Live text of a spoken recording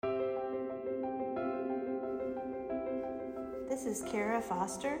This is Kara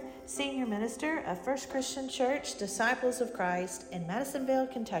Foster, Senior Minister of First Christian Church, Disciples of Christ in Madisonville,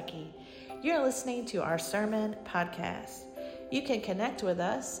 Kentucky. You're listening to our sermon podcast. You can connect with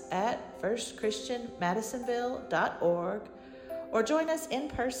us at firstchristianmadisonville.org or join us in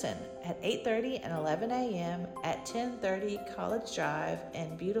person at 8:30 and 11 a.m. at 1030 College Drive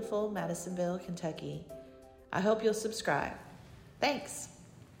in beautiful Madisonville, Kentucky. I hope you'll subscribe. Thanks.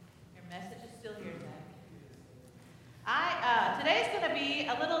 Your message is still here, Zach. Today's going to be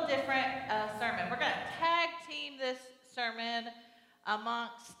a little different sermon. We're going to tag team this sermon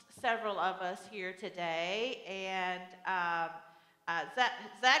amongst several of us here today. And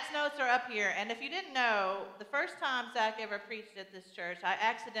Zach's notes are up here. And if you didn't know, the first time Zach ever preached at this church, I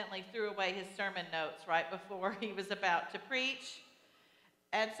accidentally threw away his sermon notes right before he was about to preach.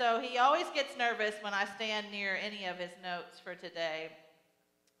 And so he always gets nervous when I stand near any of his notes for today.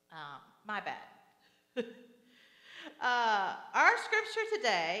 My bad. Our scripture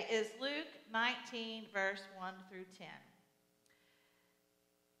today is Luke 19, verse 1 through 10.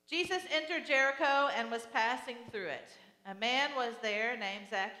 Jesus entered Jericho and was passing through it. A man was there named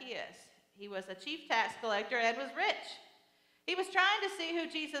Zacchaeus. He was a chief tax collector and was rich. He was trying to see who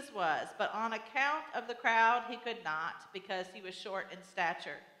Jesus was, but on account of the crowd, he could not because he was short in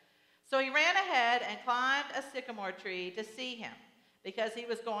stature. So he ran ahead and climbed a sycamore tree to see him because he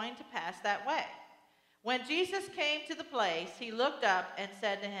was going to pass that way. When Jesus came to the place, he looked up and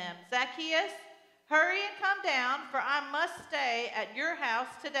said to him, "Zacchaeus, hurry and come down, for I must stay at your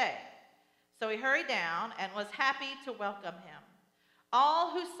house today." So he hurried down and was happy to welcome him. All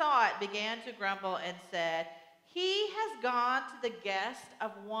who saw it began to grumble and said, "He has gone to the guest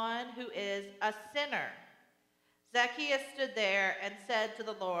of one who is a sinner." Zacchaeus stood there and said to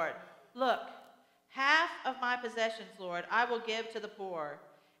the Lord, "Look, half of my possessions, Lord, I will give to the poor.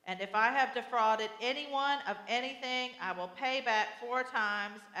 And if I have defrauded anyone of anything, I will pay back 4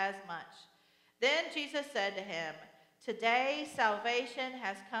 times as much." Then Jesus said to him, "Today salvation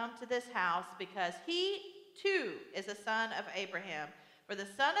has come to this house because he too is a son of Abraham. For the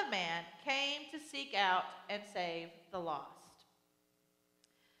Son of Man came to seek out and save the lost."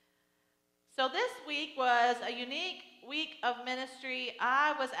 So this week was a unique week of ministry.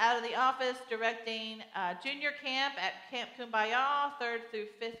 I was out of the office directing junior camp at Camp Kumbaya, 3rd through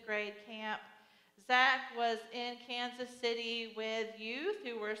 5th grade camp. Zach was in Kansas City with youth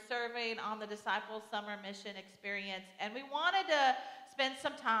who were serving on the Disciples Summer Mission Experience, and we wanted to spend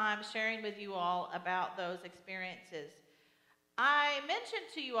some time sharing with you all about those experiences. I mentioned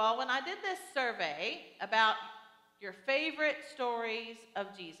to you all when I did this survey about your favorite stories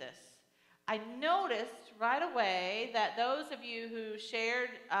of Jesus, I noticed right away that those of you who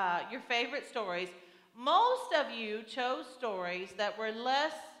shared your favorite stories, most of you chose stories that were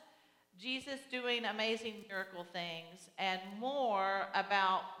less Jesus doing amazing miracle things and more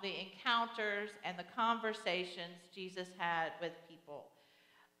about the encounters and the conversations Jesus had with people.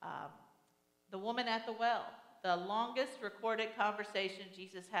 The woman at the well, the longest recorded conversation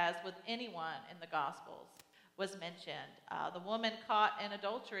Jesus has with anyone in the Gospels, was mentioned. The woman caught in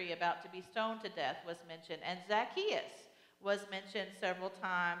adultery about to be stoned to death was mentioned. And Zacchaeus was mentioned several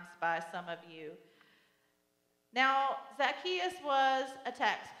times by some of you. Now, Zacchaeus was a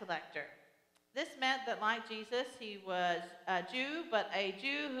tax collector. This meant that, like Jesus, he was a Jew, but a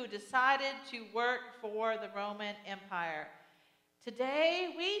Jew who decided to work for the Roman Empire. Today,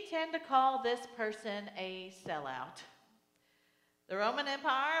 we tend to call this person a sellout. The Roman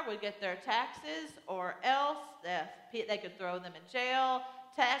Empire would get their taxes, or else they could throw them in jail.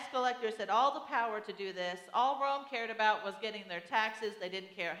 Tax collectors had all the power to do this. All Rome cared about was getting their taxes. They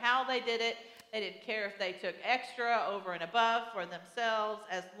didn't care how they did it. They didn't care if they took extra over and above for themselves,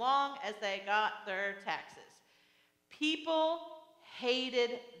 as long as they got their taxes. People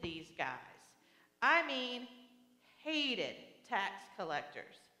hated these guys. I mean, hated tax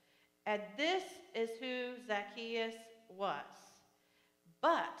collectors. And this is who Zacchaeus was.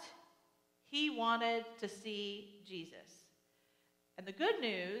 But he wanted to see Jesus. And the good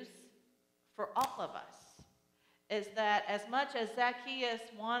news for all of us is that as much as Zacchaeus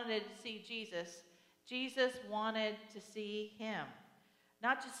wanted to see Jesus, Jesus wanted to see him.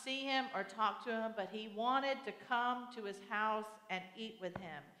 Not just see him or talk to him, but he wanted to come to his house and eat with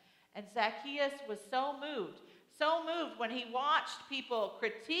him. And Zacchaeus was so moved when he watched people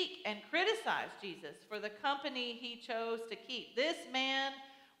critique and criticize Jesus for the company he chose to keep. This man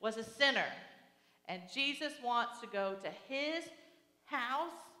was a sinner, and Jesus wants to go to his house.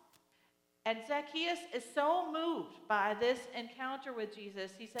 And Zacchaeus is so moved by this encounter with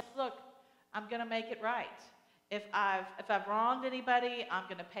Jesus, he said, "Look, I'm going to make it right. If I've wronged anybody, I'm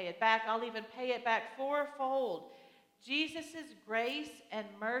going to pay it back. I'll even pay it back fourfold." Jesus' grace and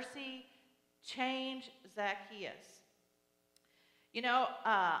mercy changed Zacchaeus. You know,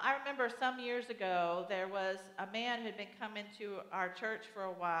 I remember some years ago, there was a man who had been coming to our church for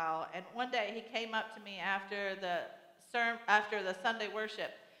a while, and one day he came up to me after the Sunday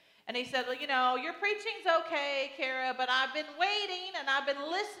worship, and he said, well, you know, your preaching's okay, Kara, but I've been waiting and I've been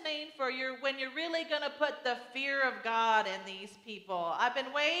listening for when you're really going to put the fear of God in these people. I've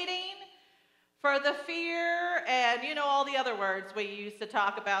been waiting for the fear and, you know, all the other words we use to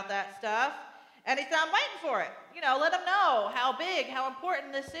talk about that stuff. And he said, I'm waiting for it. You know, let him know how big, how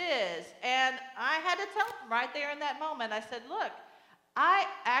important this is. And I had to tell him right there in that moment, I said, look, I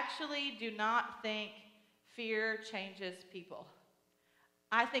actually do not think fear changes people.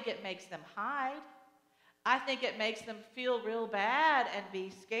 I think it makes them hide. I think it makes them feel real bad and be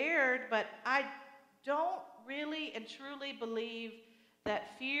scared, but I don't really and truly believe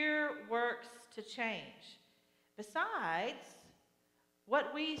that fear works to change. Besides,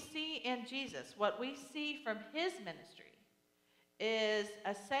 what we see in Jesus, what we see from his ministry, is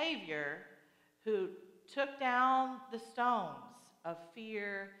a Savior who took down the stones of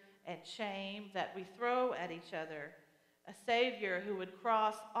fear and shame that we throw at each other. A Savior who would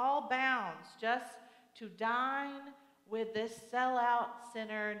cross all bounds just to dine with this sellout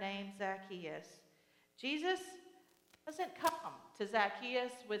sinner named Zacchaeus. Jesus doesn't come to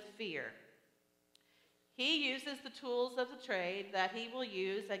Zacchaeus with fear. He uses the tools of the trade that he will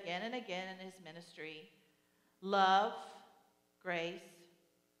use again and again in his ministry: love, grace,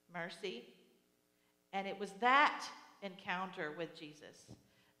 mercy. And it was that encounter with Jesus,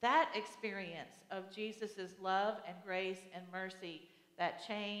 that experience of Jesus' love and grace and mercy, that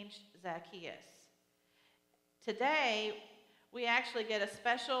changed Zacchaeus. Today, we actually get a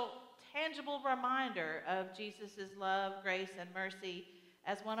special, tangible reminder of Jesus' love, grace, and mercy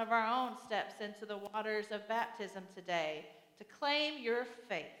as one of our own steps into the waters of baptism today, to claim your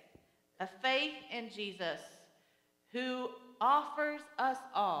faith, a faith in Jesus who offers us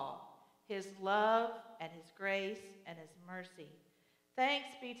all his love and his grace and his mercy. Thanks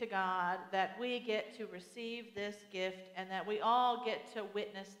be to God that we get to receive this gift and that we all get to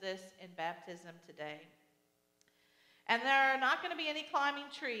witness this in baptism today. And there are not going to be any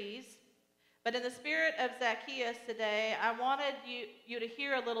climbing trees, but in the spirit of Zacchaeus today, I wanted you to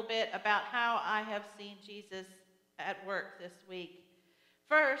hear a little bit about how I have seen Jesus at work this week.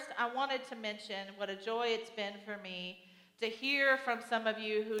 First, I wanted to mention what a joy it's been for me to hear from some of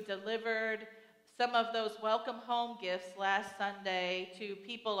you who delivered some of those welcome home gifts last Sunday to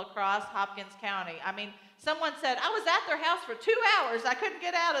people across Hopkins County. I mean, someone said, I was at their house for 2 hours. I couldn't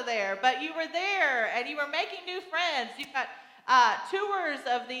get out of there. But you were there, and you were making new friends. You got tours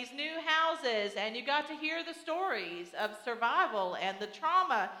of these new houses, and you got to hear the stories of survival and the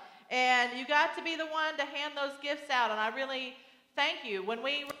trauma, and you got to be the one to hand those gifts out, and I really thank you. When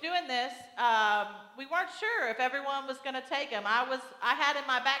we were doing this, we weren't sure if everyone was going to take them. I had in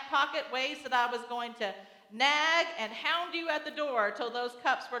my back pocket ways that I was going to nag and hound you at the door till those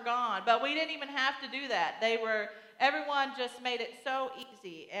cups were gone, but we didn't even have to do that. Everyone just made it so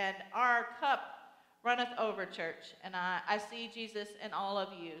easy, and our cup runneth over, church, and I see Jesus in all of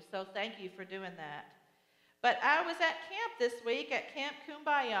you, so thank you for doing that. But I was at camp this week at Camp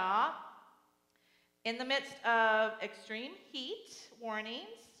Kumbaya in the midst of extreme heat warnings.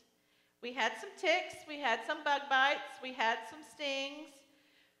 We had some ticks, we had some bug bites, we had some stings,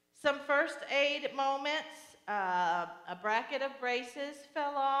 some first aid moments, a bracket of braces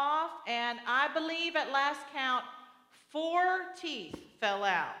fell off, and I believe at last count, 4 teeth fell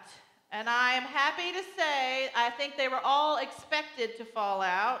out. And I am happy to say, I think they were all expected to fall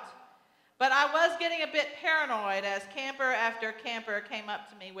out, but I was getting a bit paranoid as camper after camper came up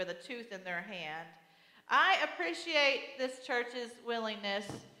to me with a tooth in their hand. I appreciate this church's willingness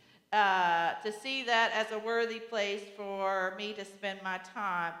to see that as a worthy place for me to spend my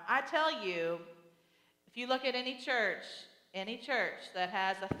time. I tell you, if you look at any church that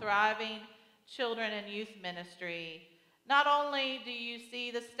has a thriving children and youth ministry, not only do you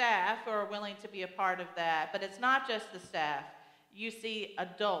see the staff who are willing to be a part of that, but it's not just the staff. You see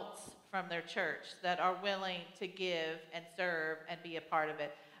adults from their church that are willing to give and serve and be a part of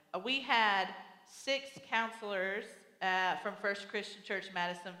it. We had 6 counselors from First Christian Church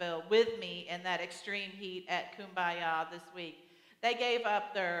Madisonville with me in that extreme heat at Kumbaya this week. They gave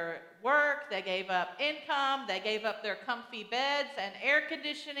up their work, they gave up income, they gave up their comfy beds and air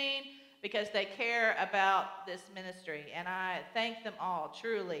conditioning because they care about this ministry, and I thank them all,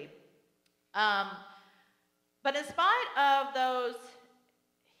 truly. But in spite of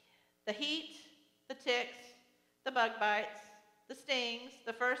the heat, the ticks, the bug bites, the stings,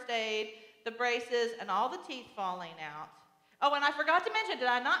 the first aid, the braces and all the teeth falling out. Oh, and I forgot to mention, did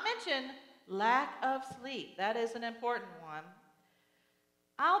I not mention lack of sleep? That is an important one.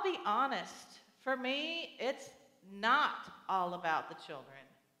 I'll be honest, for me, it's not all about the children.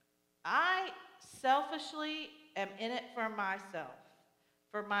 I selfishly am in it for myself,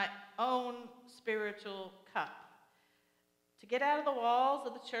 for my own spiritual cup. To get out of the walls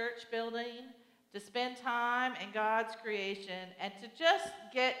of the church building, to spend time in God's creation, and to just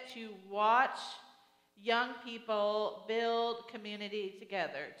get to watch young people build community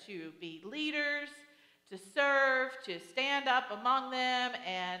together, to be leaders, to serve, to stand up among them,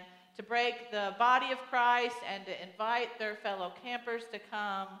 and to break the body of Christ, and to invite their fellow campers to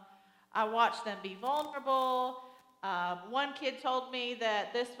come. I watched them be vulnerable. One kid told me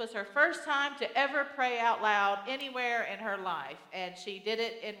that this was her first time to ever pray out loud anywhere in her life, and she did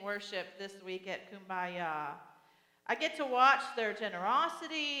it in worship this week at Kumbaya. I get to watch their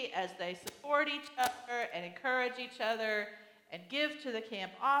generosity as they support each other and encourage each other and give to the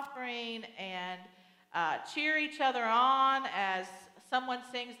camp offering and cheer each other on as someone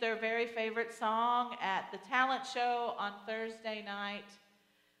sings their very favorite song at the talent show on Thursday night.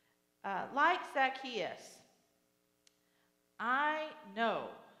 Like Zacchaeus, I know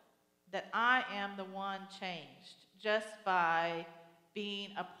that I am the one changed just by being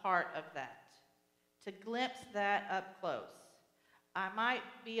a part of that, to glimpse that up close. I might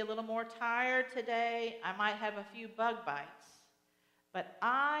be a little more tired today. I might have a few bug bites, but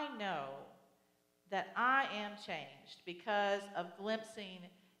I know that I am changed because of glimpsing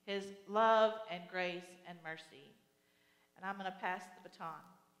his love and grace and mercy. And I'm going to pass the baton.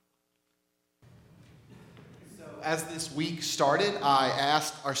 As this week started, I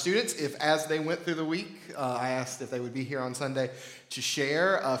asked our students if, as they went through the week, I asked if they would be here on Sunday to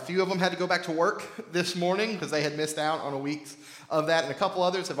share. A few of them had to go back to work this morning because they had missed out on a week of that, and a couple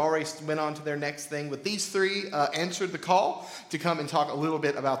others have already went on to their next thing. But these three answered the call to come and talk a little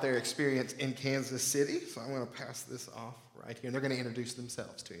bit about their experience in Kansas City. So I'm going to pass this off right here, and they're going to introduce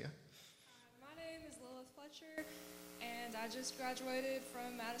themselves to you. My name is Lilith Fletcher, and I just graduated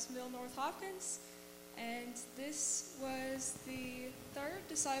from Madisonville North Hopkins. And this was the third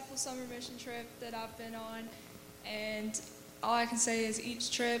Disciple Summer Mission trip that I've been on. And all I can say is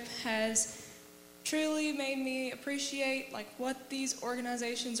each trip has truly made me appreciate like what these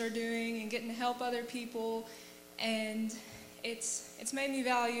organizations are doing and getting to help other people. And it's made me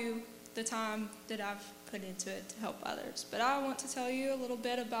value the time that I've put into it to help others. But I want to tell you a little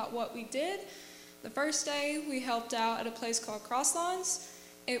bit about what we did. The first day we helped out at a place called Crosslawns.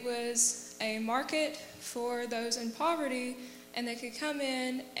 It was a market for those in poverty, and they could come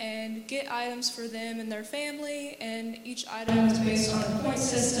in and get items for them and their family, and each item was based on a point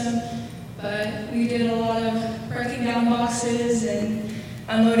system. But we did a lot of breaking down boxes and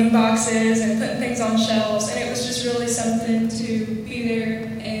unloading boxes and putting things on shelves, and it was just really something to be there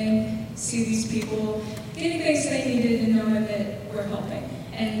and see these people getting things they needed and knowing that we're helping.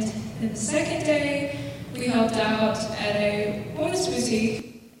 And then the second day, we helped out at a women's boutique.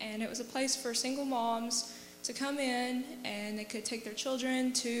 And it was a place for single moms to come in, and they could take their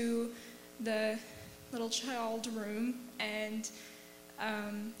children to the little child room, and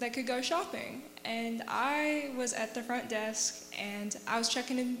they could go shopping. And I was at the front desk, and I was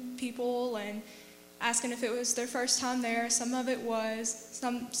checking in people and asking if it was their first time there. Some of it was,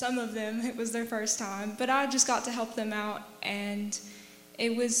 some of them it was their first time, but I just got to help them out, and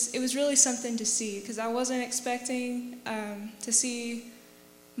it was really something to see, because I wasn't expecting to see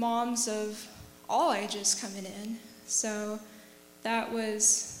moms of all ages coming in. So that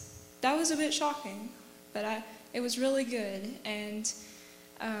was a bit shocking, but it was really good, and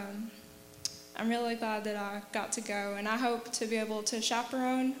I'm really glad that I got to go, and I hope to be able to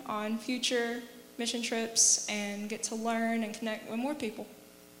chaperone on future mission trips and get to learn and connect with more people.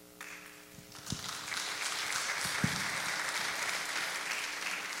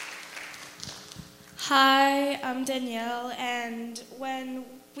 Hi, I'm Danielle, and when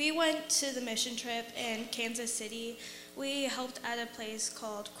we went to the mission trip in Kansas City, we helped at a place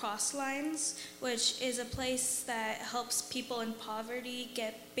called Crosslines, which is a place that helps people in poverty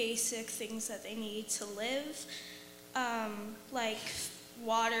get basic things that they need to live, like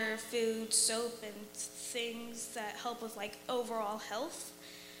water, food, soap, and things that help with like overall health.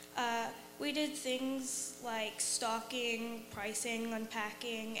 We did things like stocking, pricing,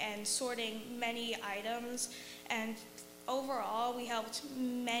 unpacking, and sorting many items, and overall we helped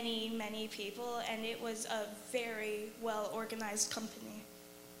many, many people, and it was a very well-organized company.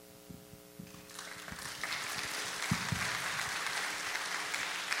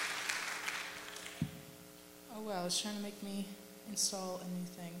 Oh well, it's trying to make me install a new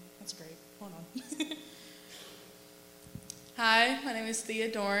thing. That's great. Hold on. Hi, my name is Thea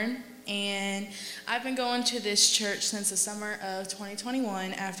Dorn, and I've been going to this church since the summer of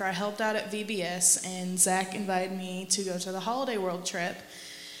 2021 after I helped out at VBS, and Zach invited me to go to the Holiday World trip.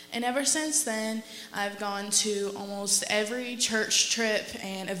 And ever since then, I've gone to almost every church trip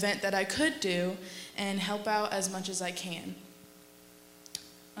and event that I could do and help out as much as I can.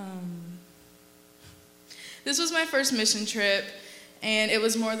 This was my first mission trip, and it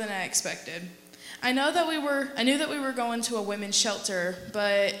was more than I expected. I knew that we were going to a women's shelter,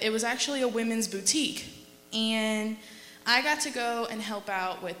 but it was actually a women's boutique. And I got to go and help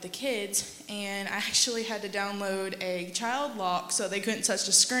out with the kids, and I actually had to download a child lock so they couldn't touch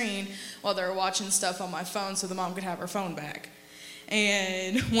the screen while they were watching stuff on my phone so the mom could have her phone back.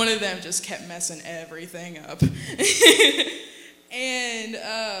 And one of them just kept messing everything up. And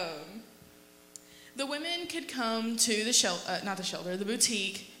the women could come to the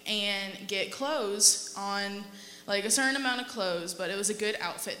boutique, and get clothes on, like a certain amount of clothes, but it was a good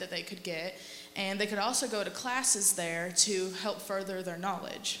outfit that they could get. And they could also go to classes there to help further their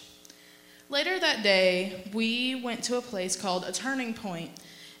knowledge. Later that day, we went to a place called A Turning Point,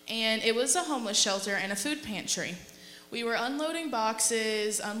 and it was a homeless shelter and a food pantry. We were unloading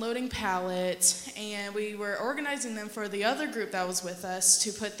boxes, unloading pallets, and we were organizing them for the other group that was with us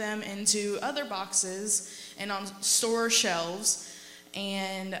to put them into other boxes and on store shelves,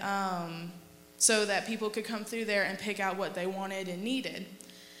 and so that people could come through there and pick out what they wanted and needed.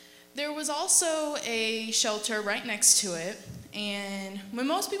 There was also a shelter right next to it, and when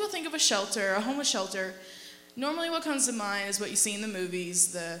most people think of a shelter, a homeless shelter, normally what comes to mind is what you see in the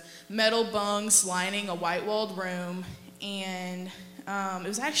movies, the metal bunks lining a white-walled room, and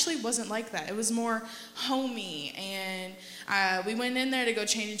it wasn't like that. It was more homey, and we went in there to go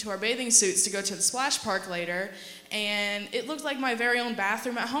change into our bathing suits to go to the splash park later, and it looked like my very own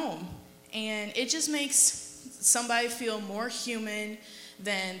bathroom at home. And it just makes somebody feel more human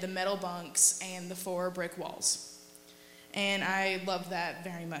than the metal bunks and the 4 brick walls. And I love that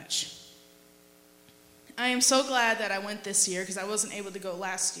very much. I am so glad that I went this year because I wasn't able to go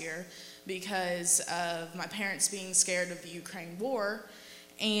last year because of my parents being scared of the Ukraine war.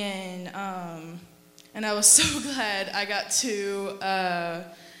 And I was so glad I got to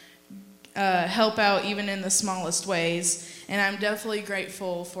help out even in the smallest ways. And I'm definitely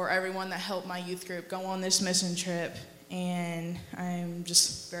grateful for everyone that helped my youth group go on this mission trip. And I'm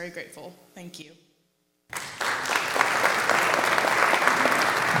just very grateful. Thank you.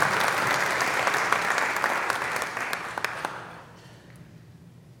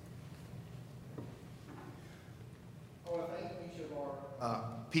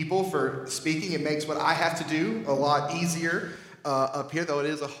 People for speaking. It makes what I have to do a lot easier up here, though it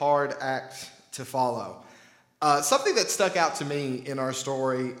is a hard act to follow. Something that stuck out to me in our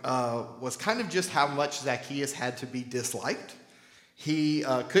story was kind of just how much Zacchaeus had to be disliked. He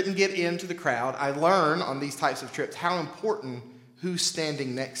couldn't get into the crowd. I learn on these types of trips how important who's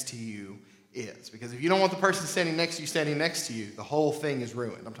standing next to you is. Because if you don't want the person standing next to you, the whole thing is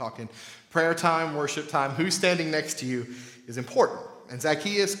ruined. I'm talking prayer time, worship time. Who's standing next to you is important. And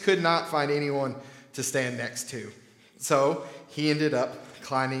Zacchaeus could not find anyone to stand next to. So he ended up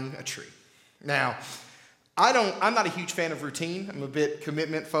climbing a tree. Now, I'm not a huge fan of routine. I'm a bit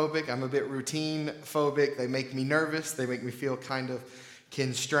commitment phobic. I'm a bit routine phobic. They make me nervous. They make me feel kind of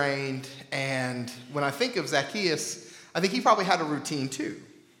constrained. And when I think of Zacchaeus, I think he probably had a routine too.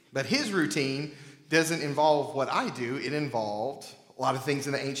 But his routine doesn't involve what I do. It involved a lot of things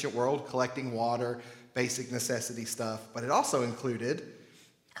in the ancient world, collecting water, basic necessity stuff, but it also included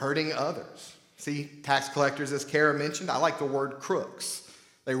hurting others. See, tax collectors, as Kara mentioned, I like the word crooks.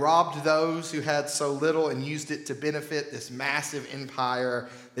 They robbed those who had so little and used it to benefit this massive empire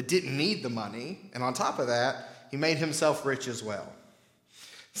that didn't need the money, and on top of that, he made himself rich as well.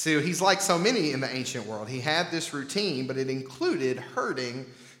 So he's like so many in the ancient world. He had this routine, but it included hurting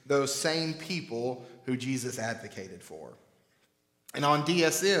those same people who Jesus advocated for. And on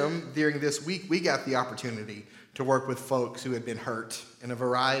DSM, during this week, we got the opportunity to work with folks who had been hurt in a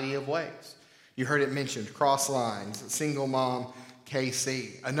variety of ways. You heard it mentioned, Cross Lines, Single Mom,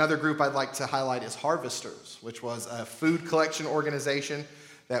 KC. Another group I'd like to highlight is Harvesters, which was a food collection organization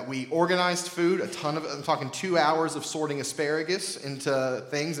that we organized food, I'm talking 2 hours of sorting asparagus into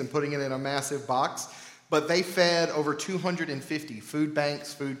things and putting it in a massive box. But they fed over 250 food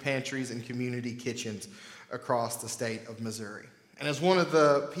banks, food pantries, and community kitchens across the state of Missouri. And as one of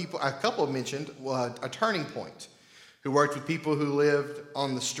the people, a couple mentioned, A Turning Point, who worked with people who lived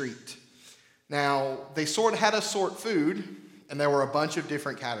on the street. Now, they had us sort food, and there were a bunch of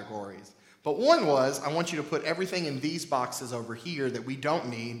different categories. But one was, I want you to put everything in these boxes over here that we don't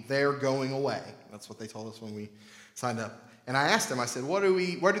need. They're going away. That's what they told us when we signed up. And I asked them, I said, where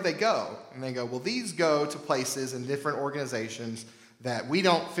do they go? And they go, well, these go to places and different organizations that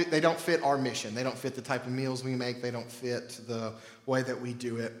they don't fit our mission. They don't fit the type of meals we make. They don't fit the way that we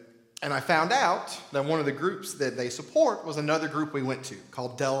do it. And I found out that one of the groups that they support was another group we went to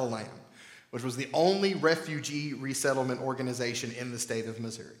called Della Lamb, which was the only refugee resettlement organization in the state of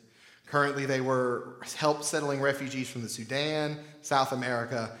Missouri. Currently, they were help settling refugees from the Sudan, South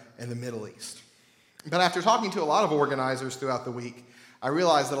America, and the Middle East. But after talking to a lot of organizers throughout the week, I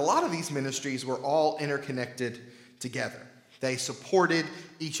realized that a lot of these ministries were all interconnected together. They supported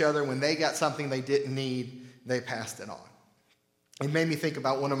each other. When they got something they didn't need, they passed it on. It made me think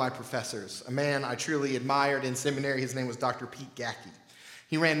about one of my professors, a man I truly admired in seminary. His name was Dr. Pete Gackey.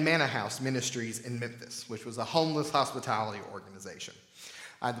 He ran Manna House Ministries in Memphis, which was a homeless hospitality organization.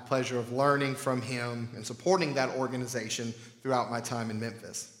 I had the pleasure of learning from him and supporting that organization throughout my time in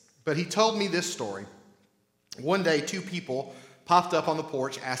Memphis. But he told me this story. One day, 2 people popped up on the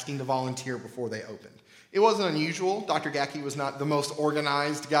porch asking to volunteer before they opened. It wasn't unusual. Dr. Gackey was not the most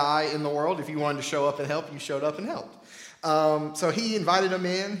organized guy in the world. If you wanted to show up and help, you showed up and helped. So he invited them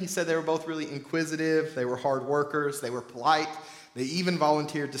in. He said they were both really inquisitive. They were hard workers. They were polite. They even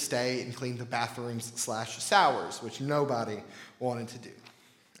volunteered to stay and clean the bathrooms/showers, which nobody wanted to do.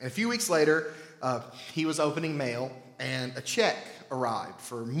 And a few weeks later, he was opening mail, and a check arrived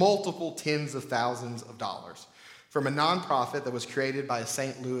for multiple tens of thousands of dollars from a nonprofit that was created by a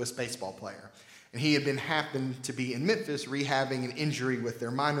St. Louis baseball player. And he had happened to be in Memphis rehabbing an injury with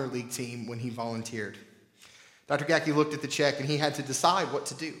their minor league team when he volunteered. Dr. Gackey looked at the check, and he had to decide what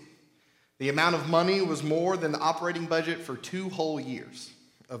to do. The amount of money was more than the operating budget for 2 whole years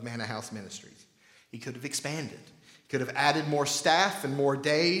of Manna House Ministries. He could have expanded. He could have added more staff and more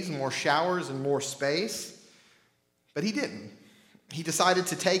days, and more showers and more space. But he didn't. He decided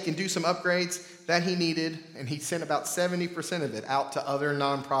to take and do some upgrades that he needed, and he sent about 70% of it out to other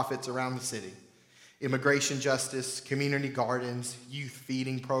nonprofits around the city. Immigration justice, community gardens, youth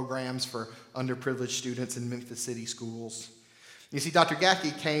feeding programs for underprivileged students in Memphis City schools. You see, Dr. Gackey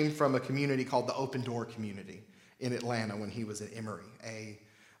came from a community called the Open Door Community in Atlanta when he was at Emory, a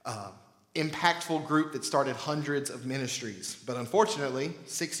impactful group that started hundreds of ministries. But unfortunately,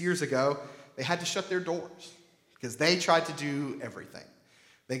 6 years ago, they had to shut their doors because they tried to do everything.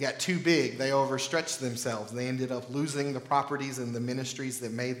 They got too big. They overstretched themselves. They ended up losing the properties and the ministries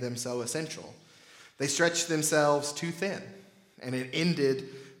that made them so essential. They stretched themselves too thin, and it ended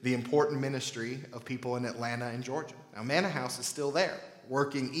the important ministry of people in Atlanta and Georgia. Now, Manna House is still there,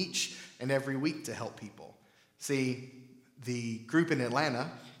 working each and every week to help people. See, the group in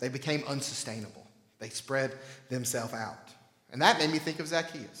Atlanta, they became unsustainable. They spread themselves out. And that made me think of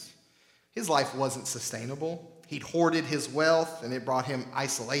Zacchaeus. His life wasn't sustainable. He'd hoarded his wealth, and it brought him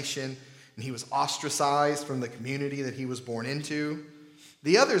isolation, and he was ostracized from the community that he was born into.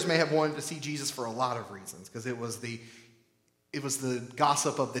 The others may have wanted to see Jesus for a lot of reasons, because it was the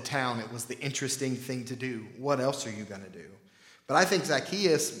gossip of the town. It was the interesting thing to do. What else are you going to do? But I think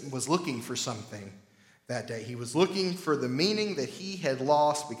Zacchaeus was looking for something that day. He was looking for the meaning that he had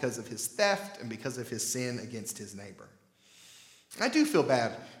lost because of his theft and because of his sin against his neighbor. I do feel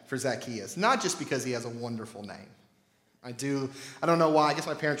bad for Zacchaeus, not just because he has a wonderful name. I don't know why. I guess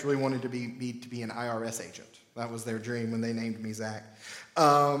my parents really wanted to be an IRS agent. That was their dream when they named me Zach.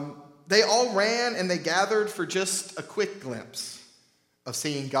 They all ran and they gathered for just a quick glimpse of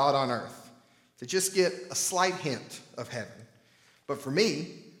seeing God on earth, to just get a slight hint of heaven. But for me,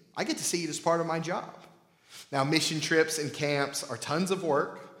 I get to see it as part of my job. Now, mission trips and camps are tons of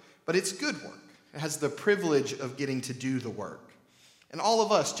work, but it's good work. It has the privilege of getting to do the work. And all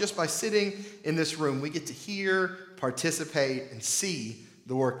of us, just by sitting in this room, we get to hear, participate, and see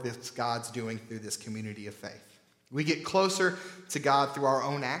the work that God's doing through this community of faith. We get closer to God through our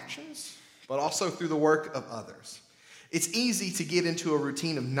own actions, but also through the work of others. It's easy to get into a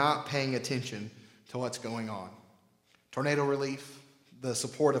routine of not paying attention to what's going on. Tornado relief, the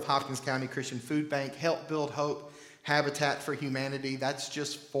support of Hopkins County Christian Food Bank, Help Build Hope, Habitat for Humanity, that's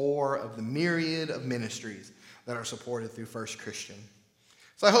just 4 of the myriad of ministries that are supported through First Christian.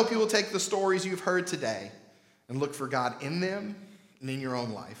 So I hope you will take the stories you've heard today and look for God in them and in your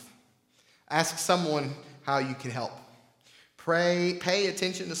own life. Ask someone how you can help. Pay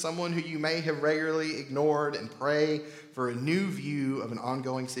attention to someone who you may have regularly ignored and pray for a new view of an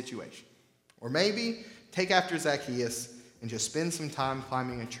ongoing situation. Or maybe take after Zacchaeus and just spend some time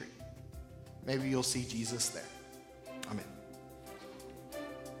climbing a tree. Maybe you'll see Jesus there.